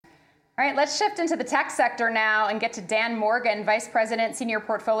All right, let's shift into the tech sector now and get to Dan Morgan, Vice President, Senior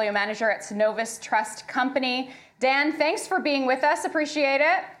Portfolio Manager at Synovus Trust Company. Dan, thanks for being with us. Appreciate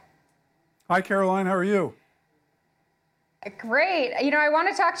it. Hi, Caroline. How are you? Great. I want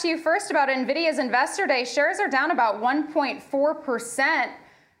to talk to you first about NVIDIA's Investor Day. Shares are down about 1.4%.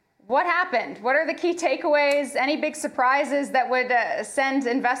 What happened? What are the key takeaways? Any big surprises that would send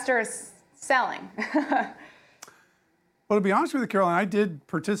investors selling? Well, to be honest with you, Caroline, I did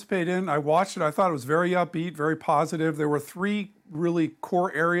participate I watched it. I thought it was very upbeat, very positive. There were three really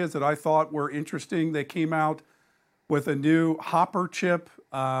core areas that I thought were interesting. They came out with a new Hopper chip,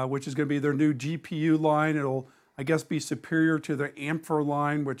 which is going to be their new GPU line. It'll, I guess, be superior to the Ampere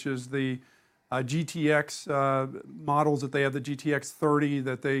line, which is the GTX models that they have, the GTX 30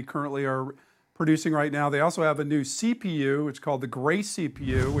 that they currently are producing right now. They also have a new CPU, it's called the Grace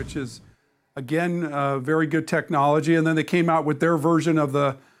CPU, which is, again, very good technology. And then they came out with their version of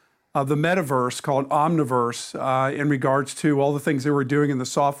the metaverse called Omniverse in regards to all the things they were doing in the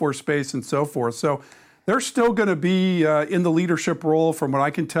software space and so forth. So they're still going to be in the leadership role, from what I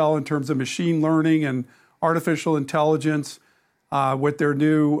can tell, in terms of machine learning and artificial intelligence with their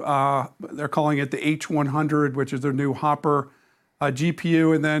new, they're calling it the H100, which is their new Hopper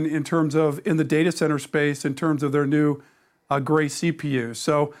GPU. And then in terms of in the data center space, in terms of their new Grace CPU.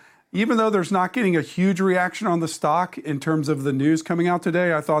 So even though there's not getting a huge reaction on the stock in terms of the news coming out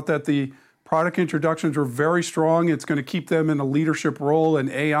today, I thought that the product introductions were very strong. It's going to keep them in a leadership role in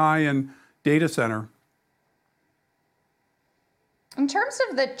AI and data center. In terms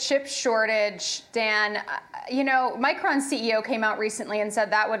of the chip shortage, Dan, Micron's CEO came out recently and said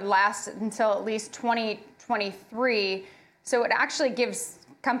that would last until at least 2023. So it actually gives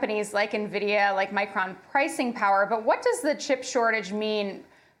companies like NVIDIA, like Micron, pricing power. But what does the chip shortage mean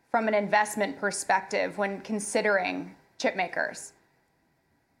from an investment perspective when considering chip makers?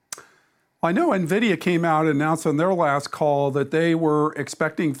 I know NVIDIA came out and announced on their last call that they were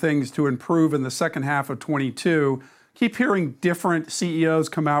expecting things to improve in the second half of 22. Keep hearing different CEOs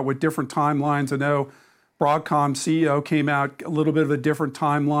come out with different timelines. I know Broadcom CEO came out a little bit of a different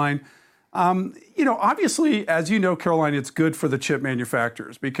timeline. Obviously, as you know, Caroline, it's good for the chip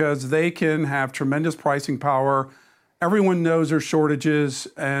manufacturers because they can have tremendous pricing power. Everyone knows there's shortages,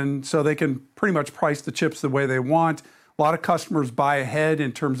 and so they can pretty much price the chips the way they want. A lot of customers buy ahead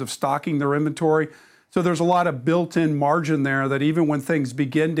in terms of stocking their inventory. So there's a lot of built-in margin there that even when things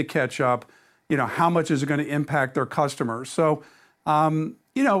begin to catch up, how much is it going to impact their customers? So,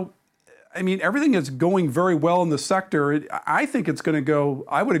 everything is going very well in the sector. I think it's going to go,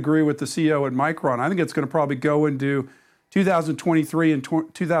 I would agree with the CEO at Micron. I think it's going to probably go into 2023 and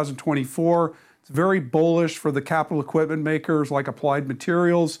 2024. It's very bullish for the capital equipment makers like Applied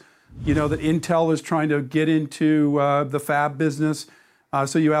Materials. That Intel is trying to get into the fab business.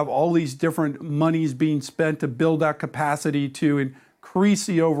 So you have all these different monies being spent to build that capacity to increase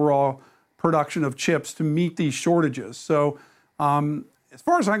the overall production of chips to meet these shortages. So as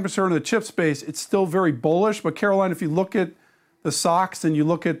far as I'm concerned, in the chip space, it's still very bullish. But Caroline, if you look at the stocks and you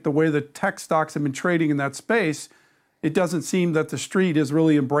look at the way the tech stocks have been trading in that space, it doesn't seem that the street is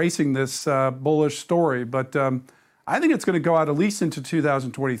really embracing this bullish story. But I think it's going to go out at least into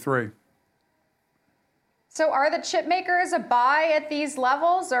 2023. So are the chip makers a buy at these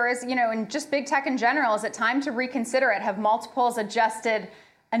levels? Or is, in just big tech in general, is it time to reconsider it? Have multiples adjusted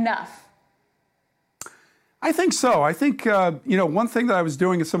enough? I think so. I think, one thing that I was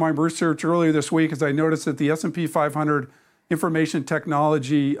doing in some of my research earlier this week is I noticed that the S&P 500 Information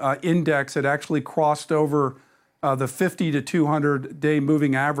Technology Index had actually crossed over the 50 to 200 day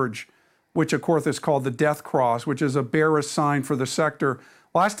moving average, which of course is called the death cross, which is a bearish sign for the sector.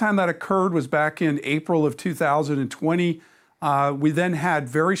 Last time that occurred was back in April of 2020. We then had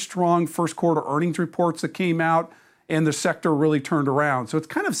very strong first quarter earnings reports that came out, and the sector really turned around. So it's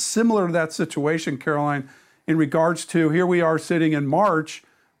kind of similar to that situation, Caroline, in regards to here we are sitting in March.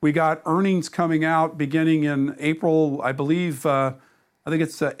 We got earnings coming out beginning in April, I believe, I think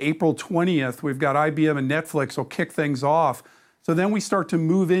it's April 20th. We've got IBM and Netflix will kick things off. So then we start to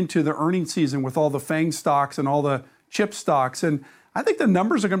move into the earnings season with all the FANG stocks and all the chip stocks. And I think the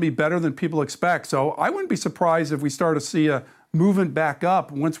numbers are going to be better than people expect. So I wouldn't be surprised if we start to see a movement back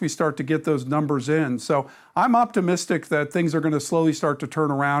up once we start to get those numbers in. So I'm optimistic that things are going to slowly start to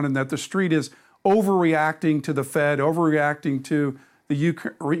turn around and that the street is overreacting to the Fed, overreacting to the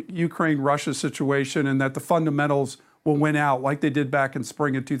Ukraine-Russia situation, and that the fundamentals will win out like they did back in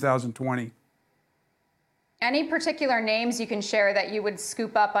spring of 2020. Any particular names you can share that you would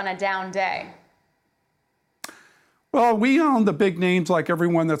scoop up on a down day? Well, we own the big names like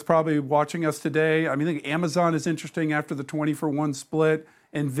everyone that's probably watching us today. I think Amazon is interesting after the 20-for-1 split.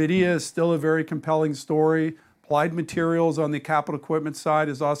 NVIDIA is still a very compelling story. Applied Materials on the capital equipment side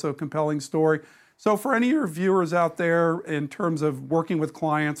is also a compelling story. So for any of your viewers out there, in terms of working with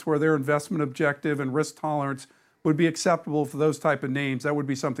clients where their investment objective and risk tolerance would be acceptable for those type of names, that would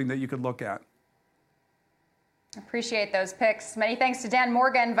be something that you could look at. Appreciate those picks. Many thanks to Dan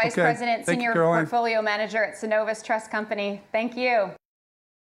Morgan, Vice President, Thank you, Senior Caroline. Portfolio Manager at Synovus Trust Company. Thank you.